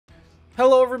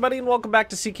Hello everybody and welcome back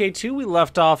to CK2. We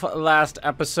left off last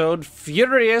episode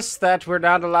furious that we're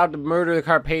not allowed to murder the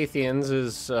Carpathians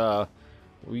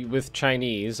with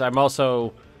Chinese. I'm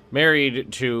also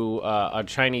married to a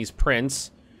Chinese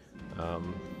prince.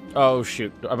 Oh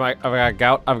shoot, I've got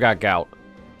gout? I've got gout.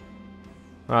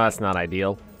 Oh, that's not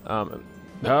ideal.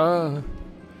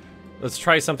 Let's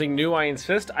try something new, I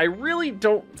insist. I really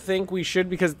don't think we should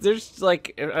because there's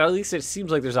like, at least it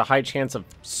seems like there's a high chance of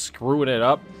screwing it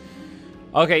up.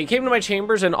 Okay, he came to my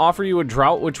chambers and offered you a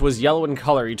draught which was yellow in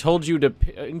color. He told you to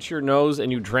pinch your nose and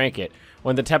you drank it.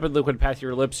 When the tepid liquid passed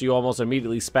your lips, you almost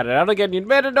immediately spat it out again. You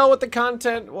demanded to know what the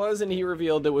content was, and he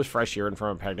revealed it was fresh urine from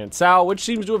a pregnant sow, which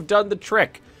seems to have done the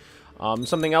trick.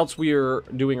 Something else we are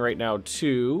doing right now,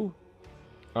 too.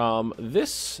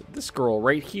 This girl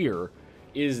right here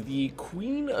is the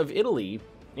Queen of Italy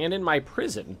and in my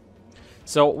prison.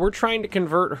 So we're trying to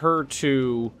convert her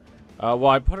to... well,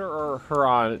 I put her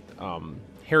on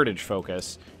heritage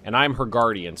focus, and I'm her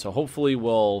guardian, so hopefully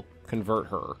we'll convert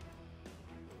her.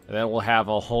 And then we'll have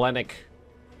a Hellenic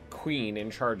queen in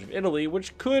charge of Italy,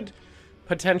 which could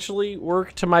potentially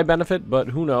work to my benefit, but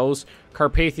who knows.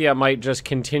 Carpathia might just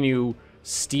continue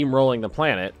steamrolling the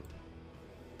planet.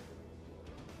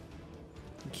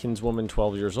 Kinswoman,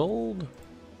 12 years old.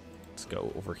 Let's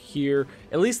go over here.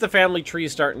 At least the family tree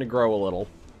is starting to grow a little.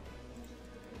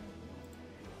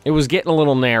 It was getting a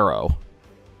little narrow,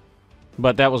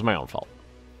 but that was my own fault.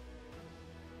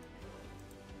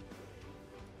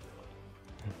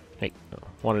 Hey,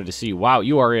 wanted to see. Wow,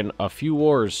 you are in a few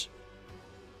wars.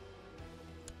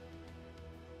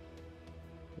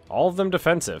 All of them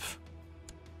defensive.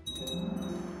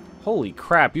 Holy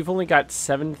crap, you've only got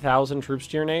 7,000 troops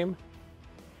to your name?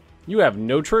 You have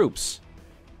no troops.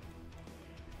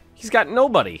 He's got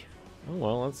nobody. Oh,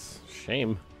 well, that's a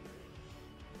shame.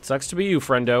 Sucks to be you,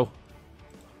 friendo.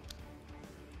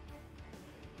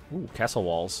 Ooh, castle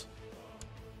walls.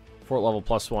 Fort level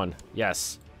 +1.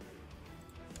 Yes.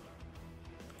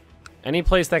 Any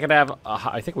place that could have...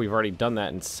 I think we've already done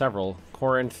that in several.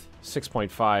 Corinth,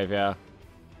 6.5, yeah.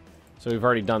 So we've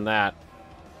already done that.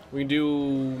 We can do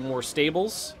more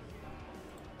stables.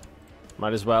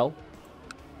 Might as well.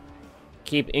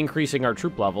 Keep increasing our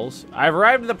troop levels. I've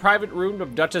arrived at the private room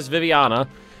of Duchess Viviana.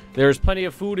 There's plenty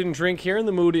of food and drink here, and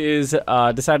the mood is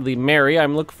decidedly merry.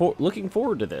 I'm looking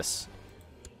forward to this.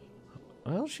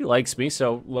 Well, she likes me,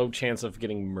 so low chance of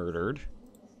getting murdered.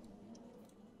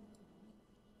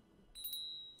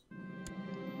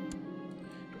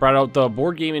 Brought out the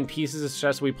board game in pieces. It's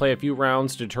just we play a few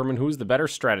rounds to determine who's the better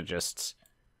strategists.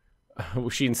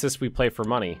 She insists we play for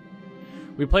money.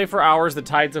 We play for hours, the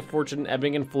tides of fortune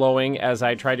ebbing and flowing as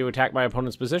I try to attack my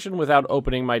opponent's position without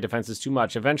opening my defenses too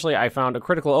much. Eventually, I found a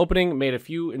critical opening, made a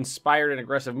few inspired and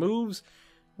aggressive moves,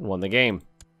 and won the game.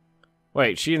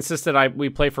 Wait, she insisted we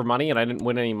play for money and I didn't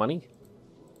win any money?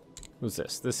 Who's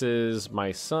this? This is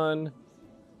my son.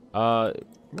 Well,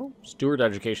 steward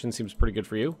education seems pretty good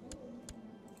for you.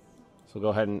 So go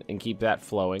ahead and keep that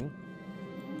flowing.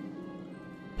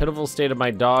 Pitiful state of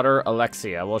my daughter,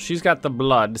 Alexia. Well, she's got the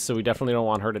blood, so we definitely don't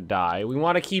want her to die. We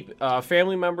want to keep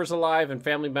family members alive and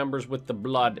family members with the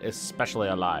blood especially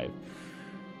alive.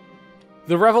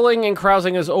 The reveling and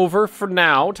carousing is over for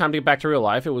now. Time to get back to real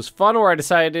life. It was fun, or I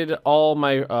decided all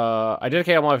my... I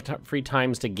dedicate all my free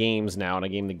times to games now, and I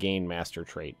gained the Game Master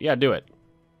trait. Yeah, do it.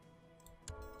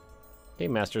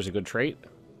 Game Master is a good trait.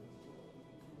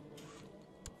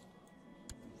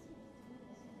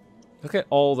 Look at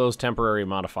all those temporary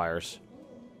modifiers.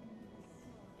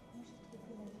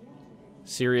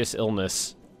 Serious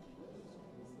illness.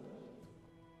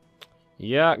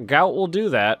 Yeah, gout will do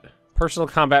that. Personal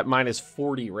combat minus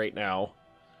 40 right now.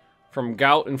 From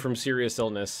gout and from serious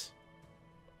illness.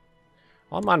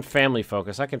 While I'm on family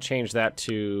focus, I can change that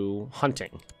to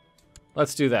hunting.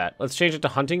 Let's do that. Let's change it to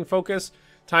hunting focus.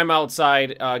 Time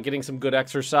outside, getting some good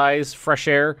exercise, fresh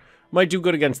air. Might do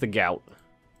good against the gout.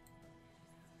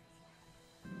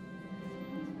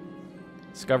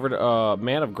 Discovered a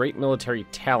man of great military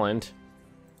talent.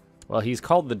 Well, he's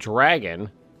called the Dragon.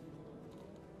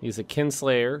 He's a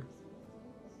kinslayer.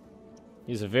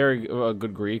 He's a very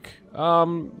good Greek.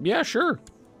 Yeah, sure.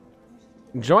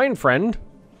 Join, friend.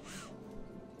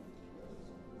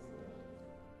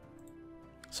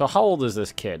 So how old is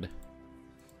this kid?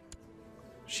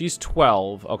 She's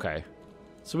 12. Okay.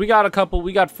 So we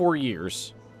got 4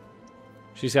 years.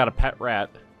 She's got a pet rat.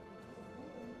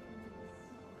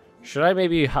 Should I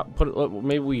maybe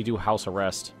maybe we do house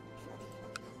arrest?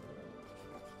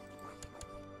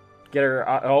 Get her.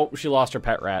 Oh, she lost her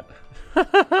pet rat.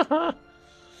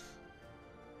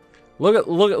 Look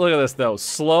at this though.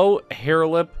 Slow, hair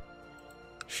lip,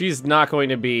 She's not going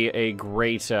to be a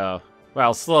great,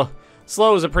 well, slow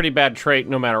is a pretty bad trait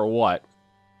no matter what.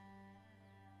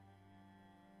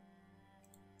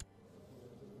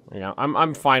 Yeah,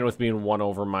 I'm fine with being 1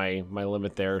 over my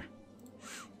limit there.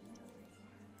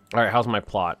 All right, how's my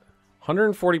plot?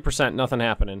 140%, nothing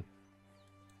happening.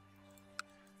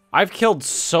 I've killed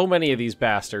so many of these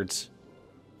bastards.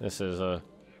 This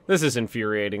is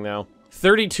infuriating though.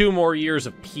 32 more years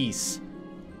of peace.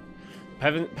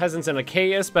 Peasants in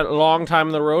Achaia spent a long time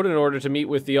on the road in order to meet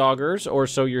with the augurs, or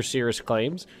so your seeress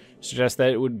claims. Suggest that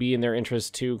it would be in their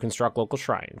interest to construct local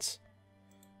shrines.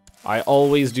 I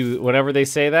always do, whenever they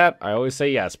say that, I always say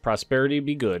yes, prosperity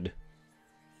be good.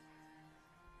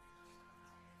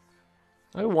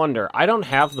 I wonder, I don't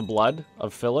have the blood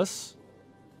of Phyllis.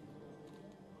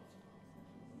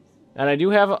 And I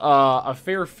do have a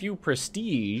fair few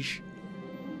prestige.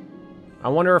 I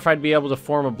wonder if I'd be able to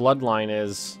form a bloodline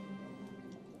as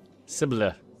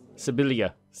Sibylla. As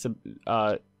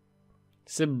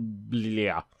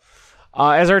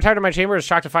I retire to my chamber, I was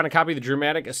shocked to find a copy of the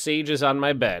Dramatic Sages on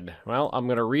my bed. Well, I'm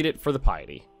going to read it for the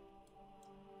piety.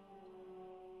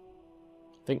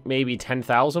 I think maybe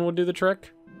 10,000 would do the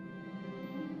trick.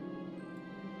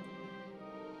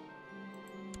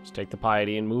 Just take the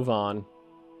piety and move on.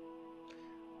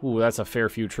 Ooh, that's a fair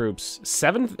few troops.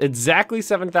 Exactly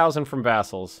 7,000 from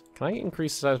vassals. Can I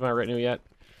increase the size of my retinue yet?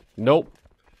 Nope.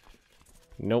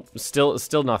 Nope.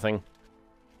 Still nothing.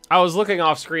 I was looking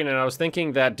off screen and I was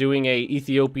thinking that doing a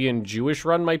Ethiopian Jewish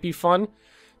run might be fun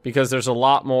because there's a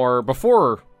lot more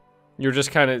before. You're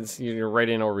just kind of you're right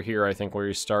in over here, I think, where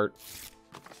you start,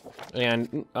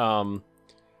 and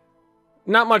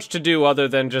not much to do other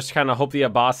than just kind of hope the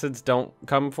Abbasids don't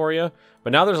come for you.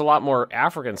 But now there's a lot more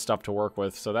African stuff to work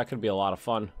with, so that could be a lot of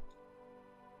fun.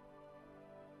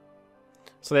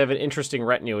 So they have an interesting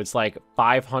retinue. It's like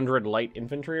 500 light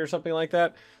infantry or something like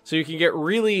that. So you can get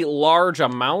really large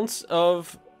amounts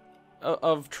of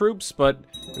troops, but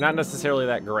not necessarily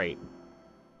that great.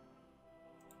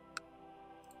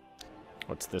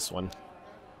 What's this one?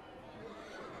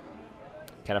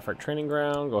 Cataphract Training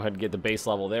Ground. Go ahead and get the base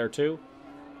level there, too.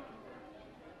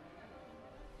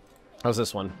 How's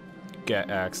this one?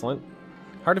 Excellent.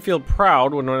 Hard to feel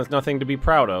proud when there's nothing to be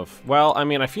proud of. Well, I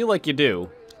mean, I feel like you do.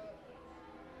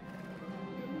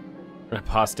 An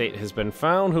apostate has been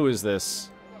found. Who is this?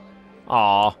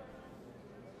 Aw.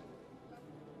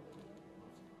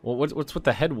 Well, what's with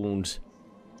the head wounds?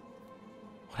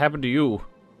 What happened to you?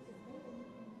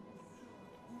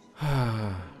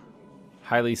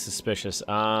 Highly suspicious.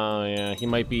 Yeah, he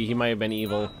might have been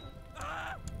evil.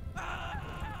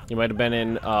 He might have been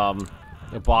in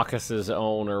Bacchus's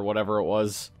own or whatever it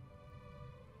was.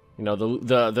 You know,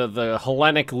 the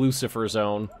Hellenic Lucifer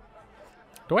zone.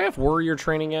 Do I have warrior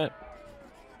training yet?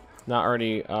 Not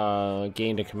already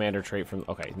gained a commander trait from...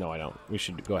 Okay, no I don't. We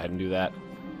should go ahead and do that.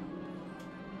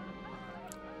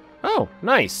 Oh,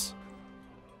 nice.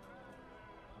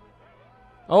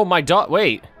 Oh, my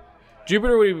wait.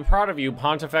 Jupiter would be proud of you,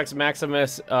 Pontifex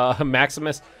Maximus,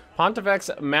 Pontifex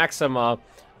Maxima,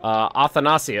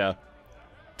 Athanasia,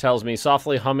 tells me,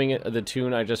 softly humming the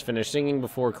tune I just finished singing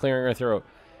before clearing her throat.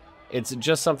 It's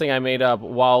just something I made up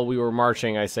while we were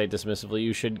marching, I say dismissively.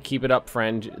 You should keep it up,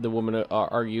 friend, the woman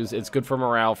argues. It's good for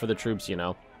morale for the troops, you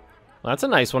know. Well, that's a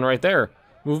nice one right there.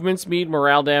 Movement speed,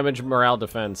 morale damage, morale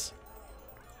defense.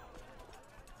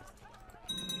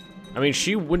 I mean,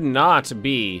 she would not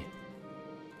be...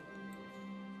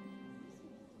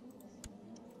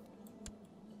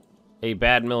 a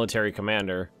bad military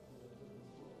commander.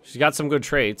 She's got some good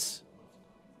traits.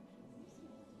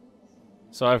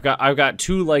 So I've got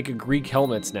 2 like Greek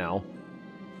helmets now.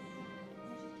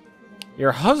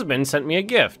 Your husband sent me a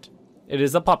gift. It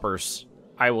is a puppers.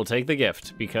 I will take the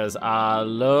gift because I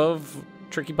love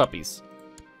tricky puppies.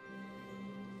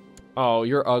 Oh,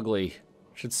 you're ugly.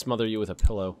 Should smother you with a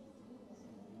pillow.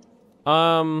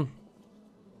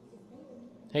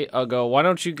 Hey, Uggo, why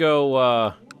don't you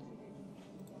go,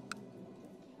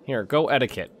 here, go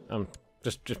etiquette.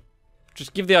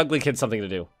 Just give the ugly kid something to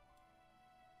do.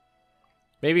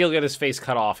 Maybe he'll get his face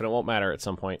cut off and it won't matter at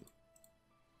some point.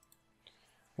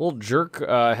 Little jerk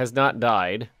has not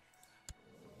died.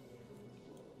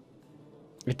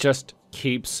 It just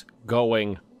keeps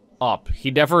going up.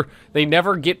 They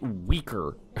never get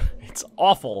weaker. It's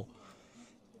awful.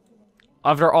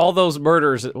 After all those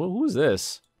murders, who's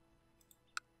this?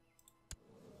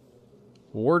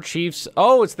 War chiefs.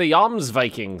 Oh, it's the Yams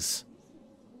Vikings.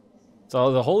 It's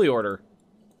all the Holy Order.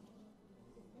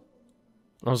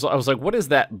 I was like, what is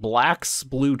that black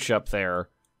splooch up there?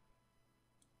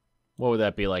 What would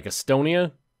that be, like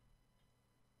Estonia?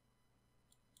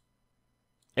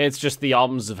 It's just the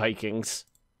Alms Vikings.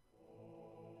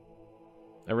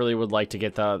 I really would like to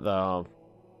get the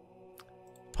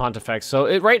Pontifex.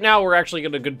 So right now we're actually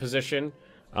in a good position.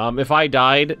 If I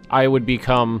died, I would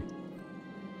become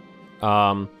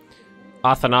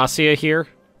Athanasia here.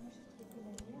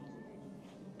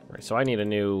 Right, so I need a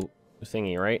new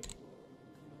thingy, right?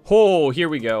 Oh, here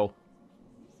we go.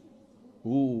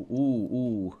 Ooh, ooh,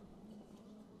 ooh.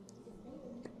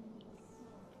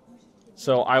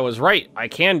 So I was right. I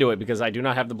can do it because I do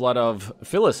not have the blood of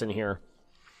Phyllis in here.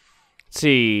 Let's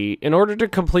see. In order to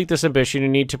complete this ambition, you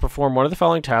need to perform one of the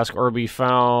following tasks or be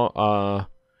found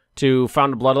to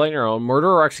found a bloodline of your own, murder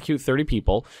or execute 30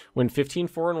 people, win 15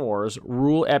 foreign wars,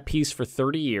 rule at peace for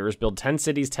 30 years, build 10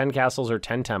 cities, 10 castles, or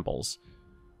 10 temples.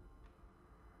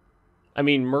 I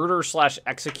mean, murder /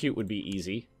 execute would be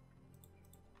easy.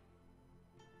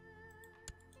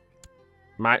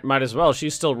 Might as well.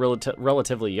 She's still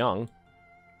relatively young.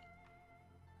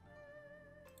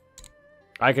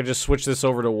 I could just switch this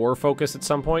over to war focus at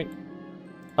some point.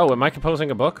 Oh, am I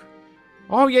composing a book?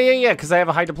 Oh, yeah, because I have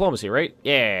a high diplomacy, right?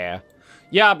 Yeah.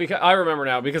 Yeah, because I remember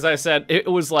now, because I said it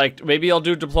was like, maybe I'll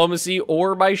do diplomacy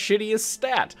or my shittiest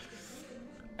stat.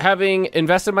 Having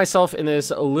invested myself in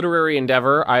this literary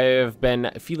endeavor, I have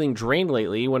been feeling drained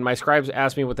lately. When my scribes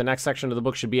ask me what the next section of the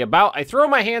book should be about, I throw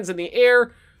my hands in the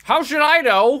air. How should I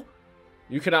know?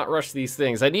 You cannot rush these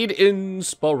things. I need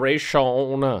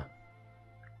inspiration.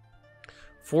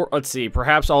 Let's see,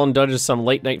 perhaps I'll indulge in some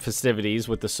late night festivities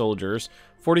with the soldiers.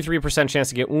 43% chance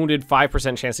to get wounded,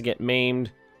 5% chance to get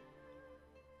maimed.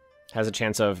 Has a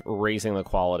chance of raising the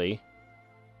quality.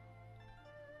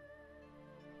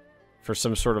 For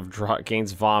some sort of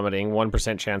gains vomiting,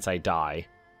 1% chance I die.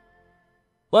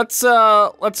 Let's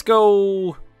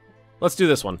go. Let's do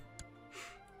this one.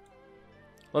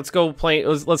 Let's go play.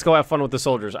 Let's go have fun with the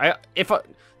soldiers.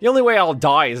 The only way I'll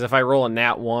die is if I roll a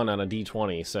nat 1 on a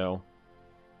d20. So.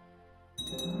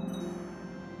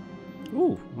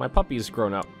 Ooh, my puppy's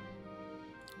grown up.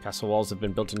 Castle walls have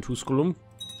been built in Tusculum,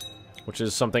 which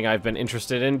is something I've been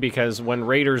interested in because when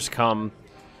raiders come,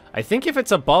 I think if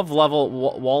it's above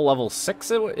wall level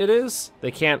 6, it is.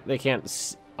 They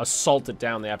can't assault it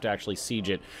down. They have to actually siege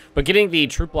it. But getting the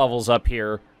troop levels up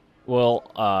here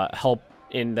will help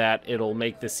in that it'll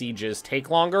make the sieges take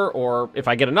longer, or if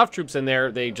I get enough troops in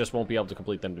there, they just won't be able to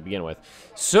complete them to begin with.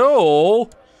 So,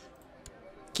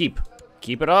 keep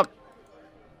it up.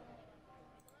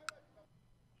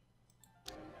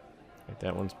 Right,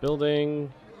 that one's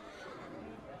building.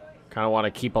 Kind of want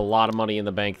to keep a lot of money in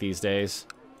the bank these days.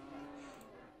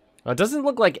 It doesn't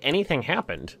look like anything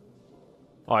happened.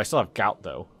 Oh, I still have gout,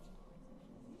 though.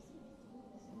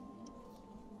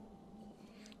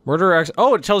 Murder X.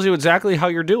 Oh, it tells you exactly how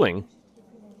you're doing.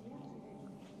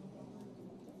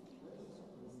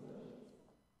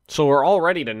 So we're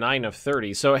already to 9 of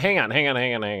 30. So hang on.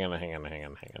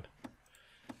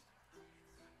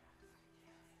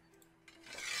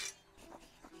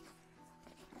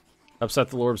 Upset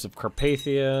the lords of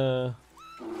Carpathia.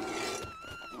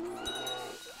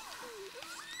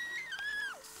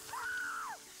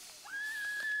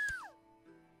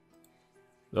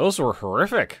 Those were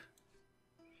horrific.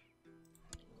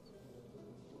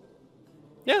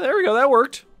 Yeah, there we go. That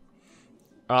worked.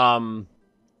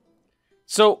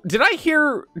 So did I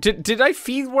hear? Did I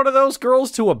feed one of those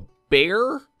girls to a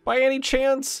bear by any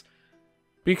chance?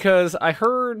 Because I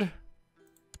heard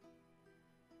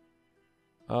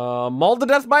mauled to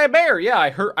death by a bear. Yeah,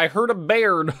 I heard a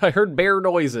bear. I heard bear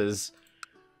noises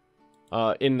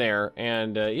in there,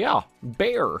 and yeah,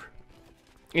 bear.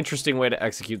 Interesting way to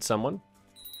execute someone.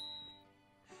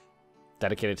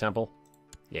 Dedicated temple.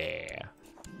 Yeah.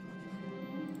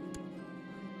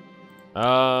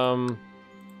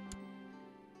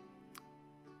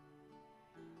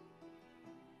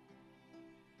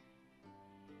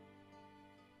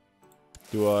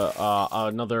 Do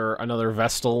another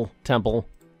Vestal temple.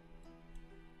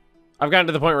 I've gotten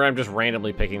to the point where I'm just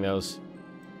randomly picking those.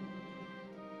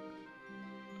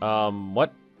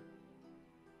 What?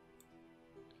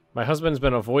 My husband's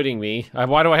been avoiding me.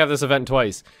 Why do I have this event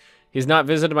twice? He's not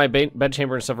visited my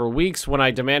bedchamber in several weeks. When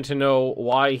I demand to know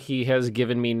why, he has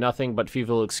given me nothing but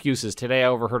feeble excuses. Today I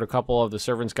overheard a couple of the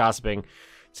servants gossiping.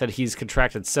 Said he's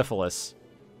contracted syphilis,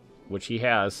 which he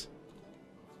has.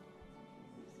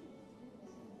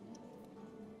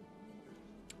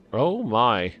 Oh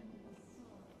my.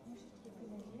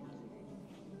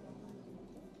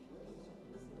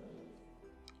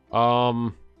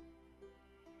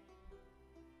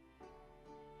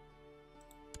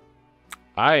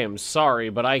 I am sorry,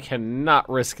 but I cannot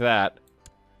risk that.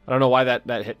 I don't know why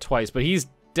that hit twice, but he's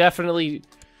definitely...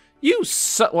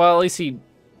 well, at least he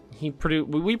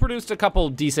we produced a couple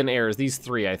decent heirs. These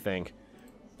 3, I think,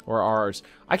 were ours.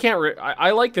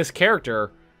 I like this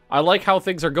character. I like how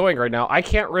things are going right now. I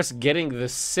can't risk getting the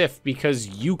Sif because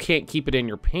you can't keep it in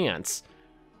your pants.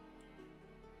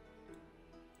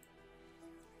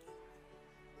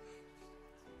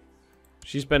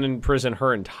 She's been in prison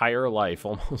her entire life,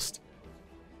 almost.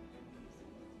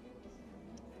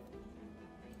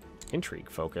 Intrigue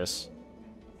focus.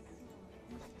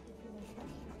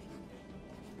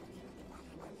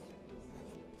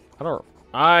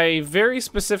 I very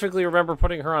specifically remember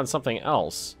putting her on something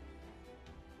else.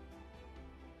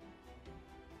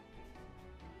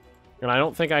 And I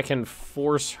don't think I can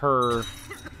force her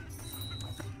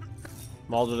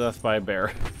mauled to death by a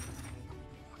bear.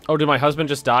 Oh, did my husband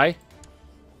just die?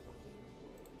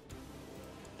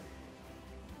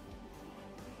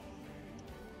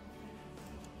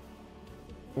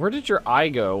 Where did your eye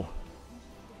go?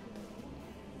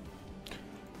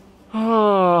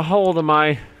 Oh, how old am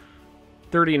I?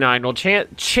 39. Well,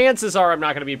 chances are I'm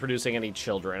not going to be producing any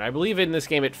children. I believe in this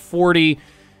game at 40,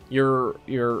 your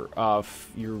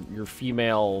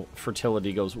female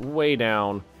fertility goes way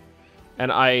down,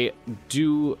 and I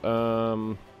do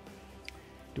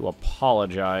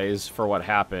apologize for what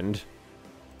happened.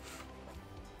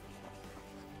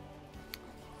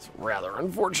 It's rather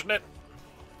unfortunate.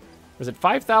 Was it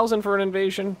 5,000 for an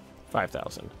invasion?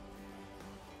 5,000.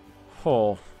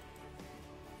 Oh.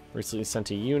 Recently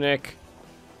sent a eunuch.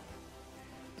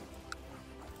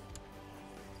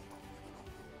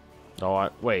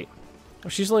 Oh, wait. Oh,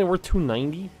 she's only worth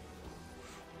 290?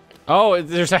 Oh,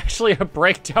 there's actually a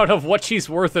breakdown of what she's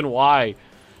worth and why.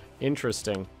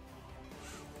 Interesting.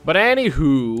 But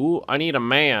anywho, I need a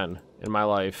man in my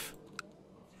life.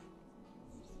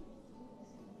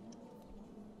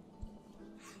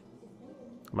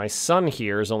 My son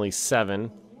here is only 7.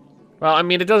 Well, I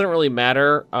mean, it doesn't really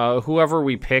matter. Whoever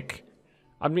we pick,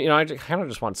 I mean, I kind of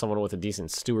just want someone with a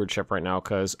decent stewardship right now,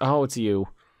 because, oh, it's you.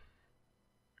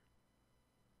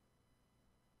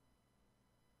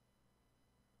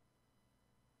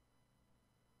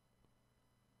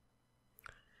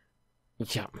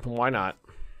 Yeah, why not?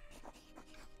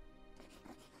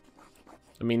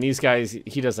 I mean, these guys,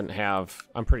 he doesn't have,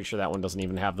 I'm pretty sure that one doesn't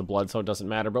even have the blood, so it doesn't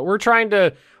matter. But we're trying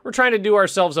to do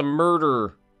ourselves a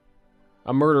murder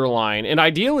line. And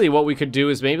ideally what we could do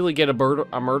is maybe get a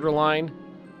murder line.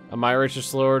 My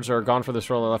righteous lords are gone for this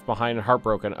world and left behind and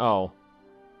heartbroken. Oh.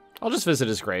 I'll just visit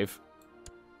his grave.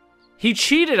 He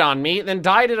cheated on me, then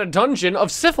died in a dungeon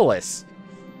of syphilis.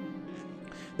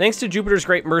 Thanks to Jupiter's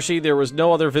great mercy, there was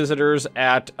no other visitors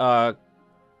at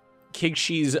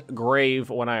Kigshi's grave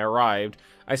when I arrived.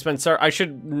 I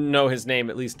should know his name,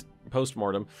 at least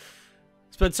post-mortem.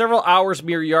 Spent several hours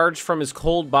mere yards from his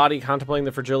cold body contemplating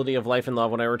the fragility of life and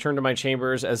love. When I returned to my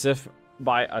chambers, as if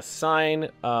by a sign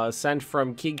sent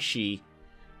from Kigshi,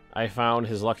 I found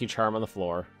his lucky charm on the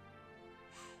floor.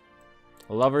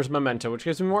 A lover's memento, which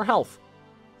gives me more health.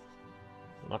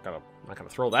 I'm not gonna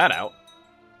throw that out.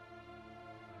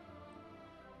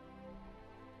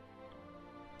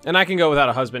 And I can go without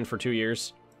a husband for 2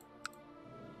 years.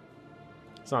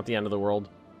 It's not the end of the world.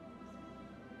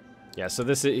 Yeah, so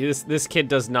this kid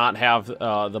does not have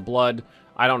the blood.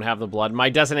 I don't have the blood. My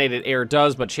designated heir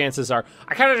does, but chances are...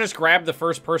 I kind of just grabbed the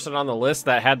first person on the list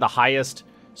that had the highest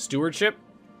stewardship.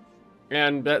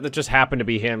 And that just happened to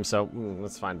be him, so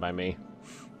that's fine by me.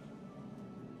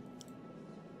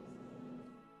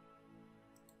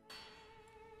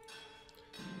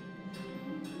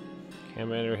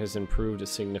 Commander has improved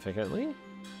significantly.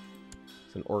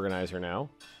 He's an organizer now.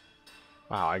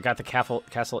 Wow, I got the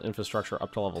castle infrastructure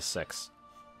up to level 6.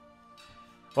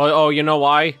 Well, oh, you know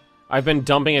why? I've been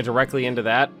dumping it directly into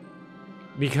that.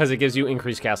 Because it gives you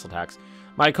increased castle tax.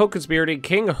 My co-conspirator,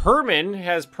 King Herman,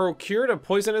 has procured a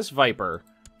poisonous viper.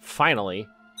 Finally.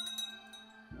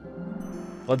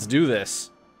 Let's do this.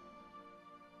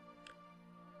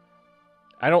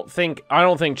 I don't think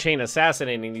chain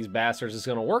assassinating these bastards is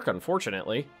gonna work,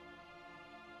 unfortunately.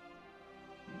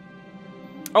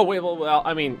 Oh wait, well,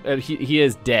 I mean, he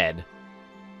is dead.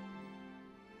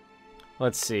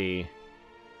 Let's see.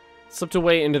 Slipped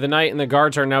away into the night, and the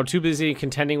guards are now too busy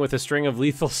contending with a string of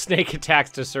lethal snake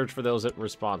attacks to search for those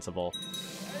responsible.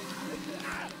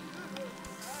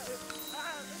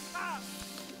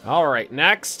 All right,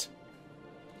 next.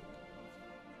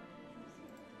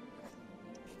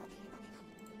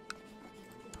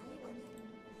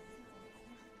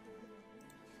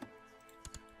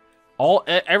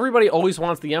 Everybody always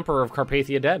wants the Emperor of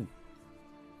Carpathia dead.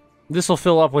 This will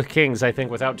fill up with kings, I think,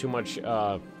 without too much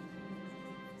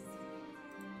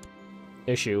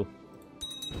issue.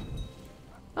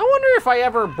 I wonder if I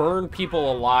ever burn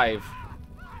people alive.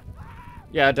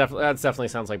 Yeah, definitely. That definitely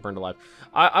sounds like burned alive.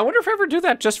 I wonder if I ever do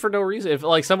that just for no reason. If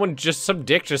like some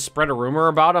dick just spread a rumor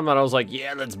about him, and I was like,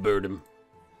 yeah, let's burn him.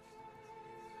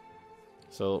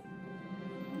 So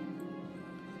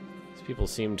these people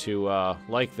seem to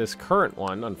like this current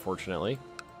one, unfortunately.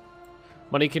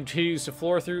 Money continues to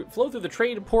flow through the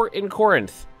trade port in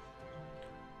Corinth.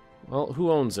 Well,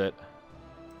 who owns it?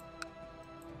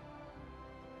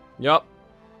 Yup.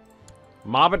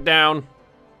 Mob it down.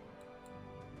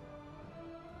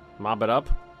 Mob it up.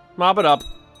 Mob it up.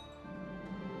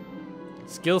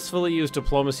 Skillfully use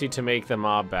diplomacy to make the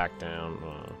mob back down.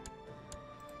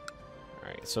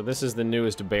 Alright, so this is the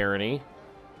newest barony.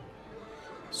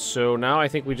 So now I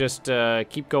think we just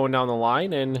keep going down the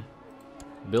line and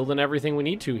building everything we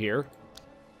need to here.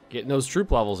 Getting those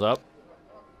troop levels up.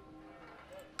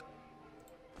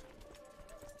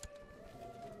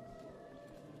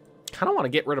 I don't want to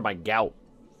get rid of my gout.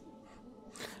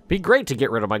 Be great to get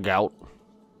rid of my gout.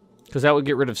 Because that would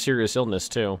get rid of serious illness,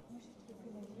 too.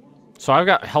 So I've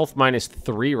got health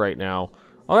 -3 right now.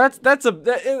 Oh, that's a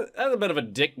bit of a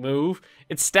dick move.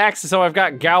 It stacks, so I've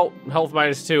got gout, health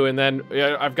 -2, and then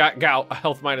I've got gout,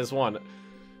 health -1.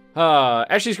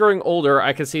 As she's growing older,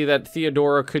 I can see that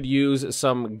Theodora could use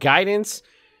some guidance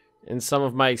in some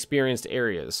of my experienced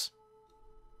areas.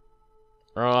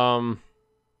 Well...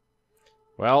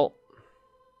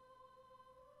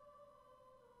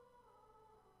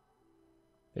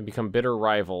 They become bitter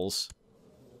rivals.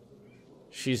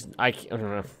 I don't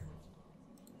know.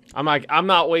 I'm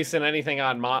not wasting anything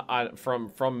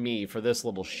from me for this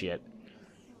little shit.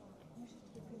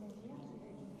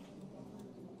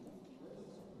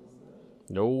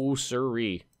 No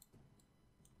siree.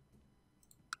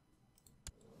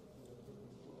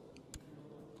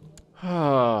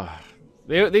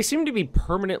 They seem to be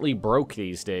permanently broke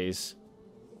these days.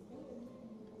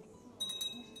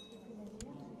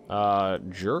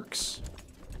 Jerks.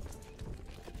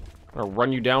 I'm gonna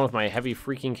run you down with my heavy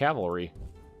freaking cavalry.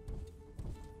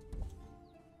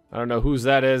 I don't know whose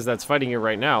that is that's fighting you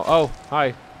right now. Oh,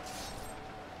 hi.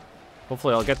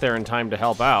 Hopefully I'll get there in time to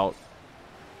help out.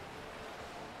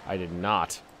 I did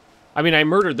not. I mean, I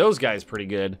murdered those guys pretty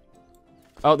good.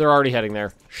 Oh, they're already heading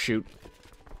there. Shoot.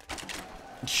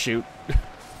 Shoot.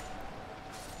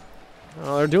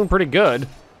 Oh, they're doing pretty good.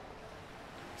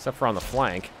 Except for on the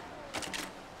flank.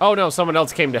 Oh no, someone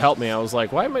else came to help me. I was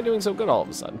like, why am I doing so good all of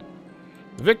a sudden?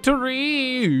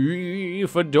 Victory!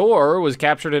 Fedor was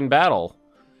captured in battle.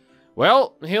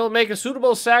 Well, he'll make a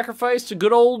suitable sacrifice to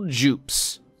good old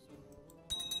Jupes.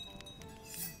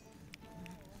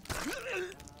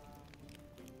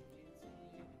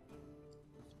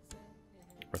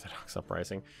 Orthodox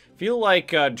uprising. Feel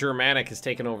like Germanic has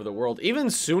taken over the world. Even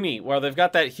Sunni, while they've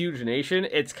got that huge nation,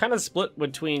 it's kind of split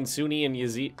between Sunni and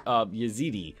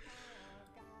Yazidi.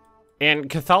 And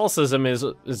Catholicism is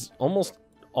almost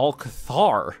all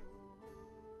Cathar.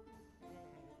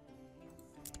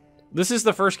 This is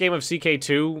the first game of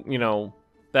CK2, you know,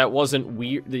 that wasn't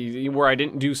weird, where I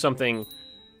didn't do something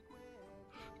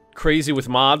crazy with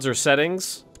mods or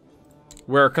settings,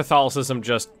 where Catholicism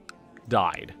just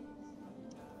died.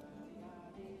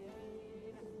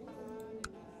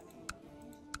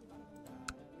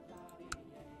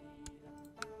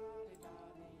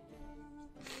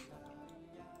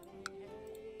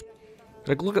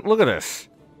 Like, look at this.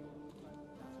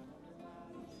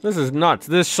 This is nuts.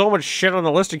 There's so much shit on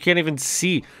the list you can't even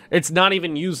see. It's not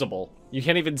even usable. You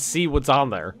can't even see what's on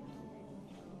there.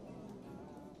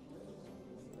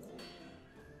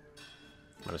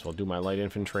 Might as well do my light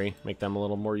infantry. Make them a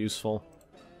little more useful.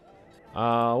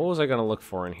 What was I gonna look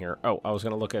for in here? Oh, I was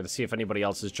gonna look at to see if anybody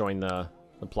else has joined the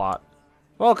plot.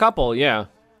 Well, a couple, yeah.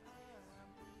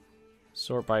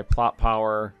 Sort by plot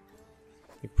power.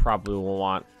 You probably will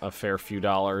want a fair few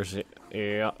dollars.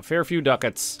 Yeah, a fair few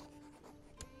ducats.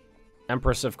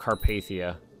 Empress of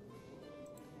Carpathia.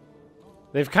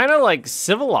 They've kind of, like,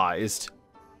 civilized.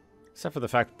 Except for the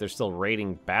fact that they're still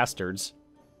raiding bastards.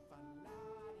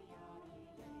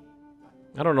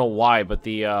 I don't know why, but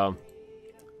the,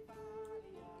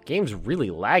 game's really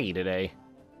laggy today.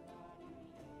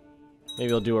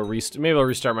 Maybe I'll do a maybe I'll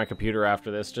restart my computer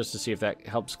after this, just to see if that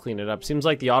helps clean it up. Seems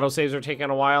like the autosaves are taking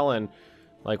a while, and...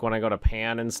 like, when I go to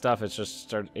pan and stuff, it's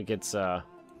just it gets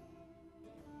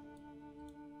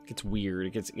weird.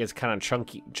 It gets kind of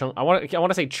chunky. I want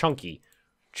to say chunky.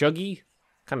 Chuggy?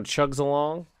 Kind of chugs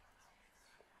along.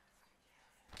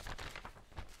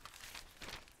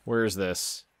 Where is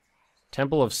this?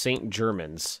 Temple of St.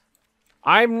 Germans.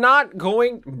 I am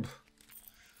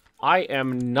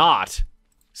not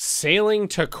sailing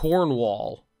to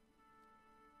Cornwall.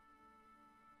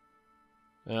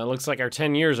 Looks like our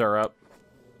 10 years are up.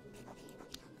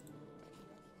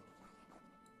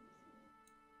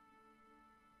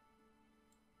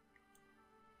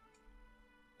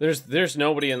 There's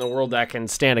nobody in the world that can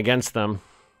stand against them.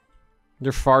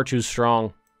 They're far too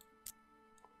strong.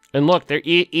 And look, they're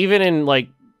even in, like,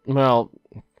 well,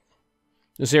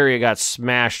 this area got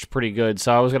smashed pretty good.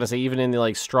 So I was gonna say even in the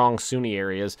like strong Sunni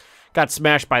areas, got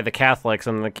smashed by the Catholics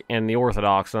and the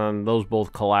Orthodox, and those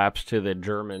both collapsed to the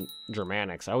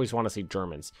Germanics. I always want to see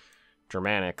Germans,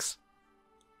 Germanics.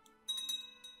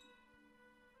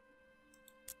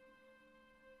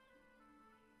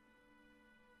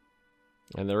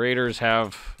 And the Raiders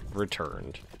have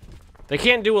returned. They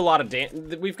can't do a lot of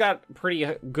damage. We've got pretty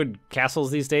good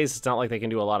castles these days. It's not like they can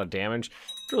do a lot of damage.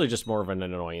 It's really just more of an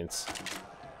annoyance.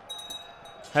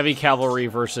 Heavy cavalry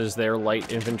versus their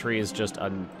light infantry is just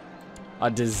a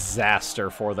disaster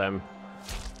for them.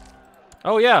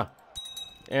 Oh, yeah.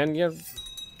 And, yeah,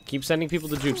 keep sending people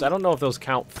to dupes. I don't know if those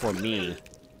count for me,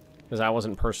 because I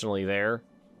wasn't personally there.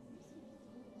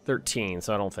 13,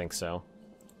 so I don't think so.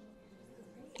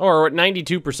 Or at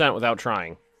 92% without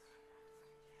trying.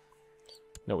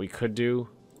 No, we could do.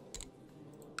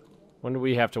 When do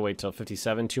we have to wait till?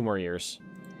 57? 2 more years.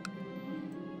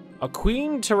 A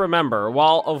queen to remember.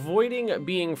 While avoiding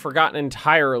being forgotten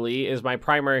entirely is my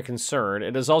primary concern,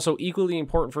 it is also equally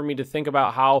important for me to think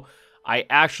about how I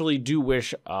actually do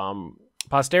wish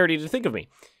posterity to think of me.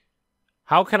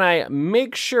 How can I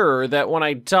make sure that when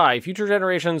I die, future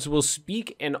generations will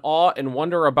speak in awe and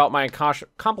wonder about my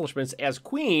accomplishments as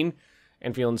queen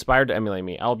and feel inspired to emulate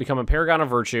me? I will become a paragon of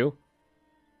virtue.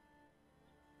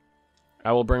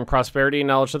 I will bring prosperity and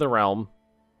knowledge to the realm.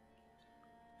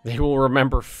 They will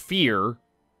remember fear.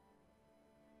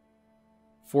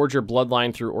 Forge your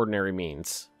bloodline through ordinary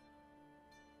means.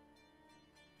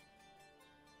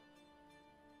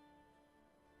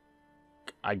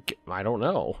 I don't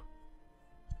know.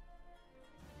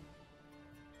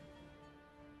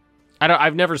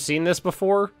 I've never seen this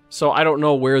before, so I don't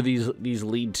know where these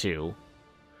lead to.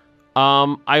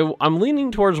 I'm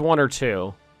leaning towards 1 or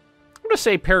 2. I'm gonna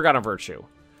say Paragon of Virtue.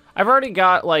 I've already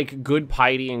got like good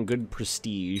piety and good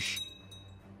prestige.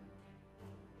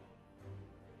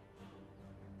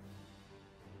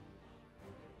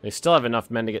 They still have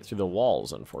enough men to get through the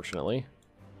walls, unfortunately.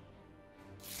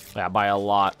 Yeah, by a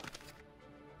lot.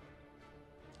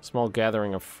 Small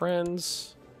gathering of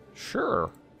friends. Sure.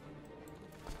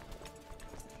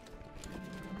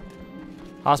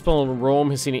 Hospital in Rome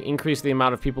has seen an increase in the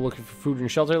amount of people looking for food and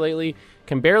shelter lately.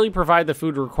 Can barely provide the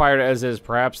food required as is.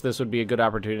 Perhaps this would be a good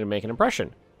opportunity to make an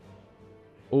impression.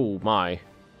 Oh my.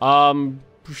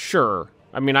 Sure.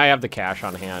 I mean, I have the cash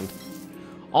on hand.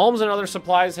 Alms and other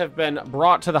supplies have been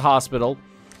brought to the hospital.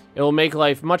 It will make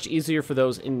life much easier for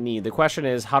those in need. The question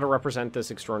is how to represent this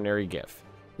extraordinary gift.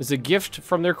 This is a gift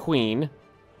from their queen.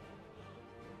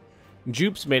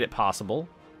 Jupes made it possible.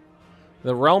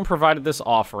 The realm provided this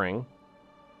offering.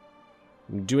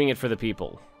 I'm doing it for the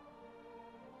people.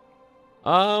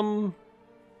 Did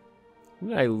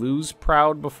I lose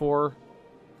Proud before?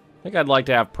 I think I'd like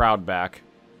to have Proud back.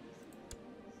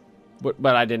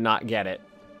 But I did not get it.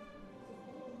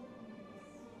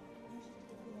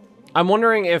 I'm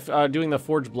wondering if doing the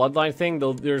Forged Bloodline thing,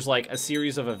 there's like a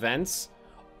series of events,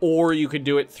 or you could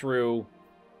do it through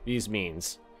these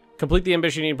means. Complete the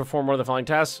ambition you need to perform one of the following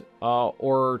tasks,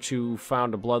 or to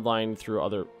found a bloodline through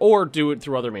other, or do it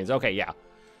through other means. Okay, yeah.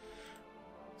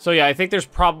 So yeah, I think there's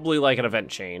probably like an event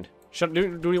chain.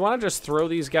 Do we want to just throw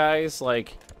these guys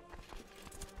like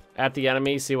at the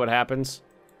enemy, see what happens?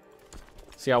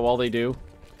 See how well they do?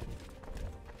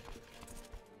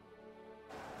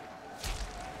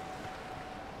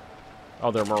 Oh,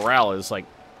 their morale is like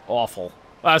awful.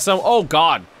 Oh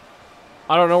god.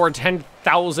 I don't know where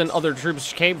 10,000 other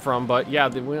troops came from, but yeah,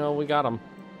 we got them.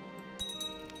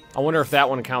 I wonder if that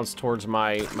one counts towards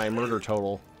my murder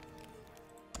total.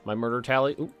 My murder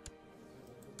tally. Oop.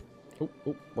 Oop,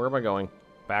 oop. Where am I going?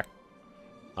 Back.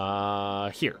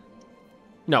 Here.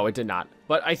 No, it did not.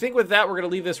 But I think with that, we're going to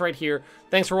leave this right here.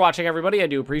 Thanks for watching, everybody. I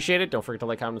do appreciate it. Don't forget to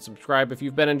like, comment, and subscribe if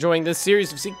you've been enjoying this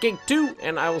series of CK2,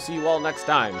 and I will see you all next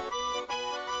time.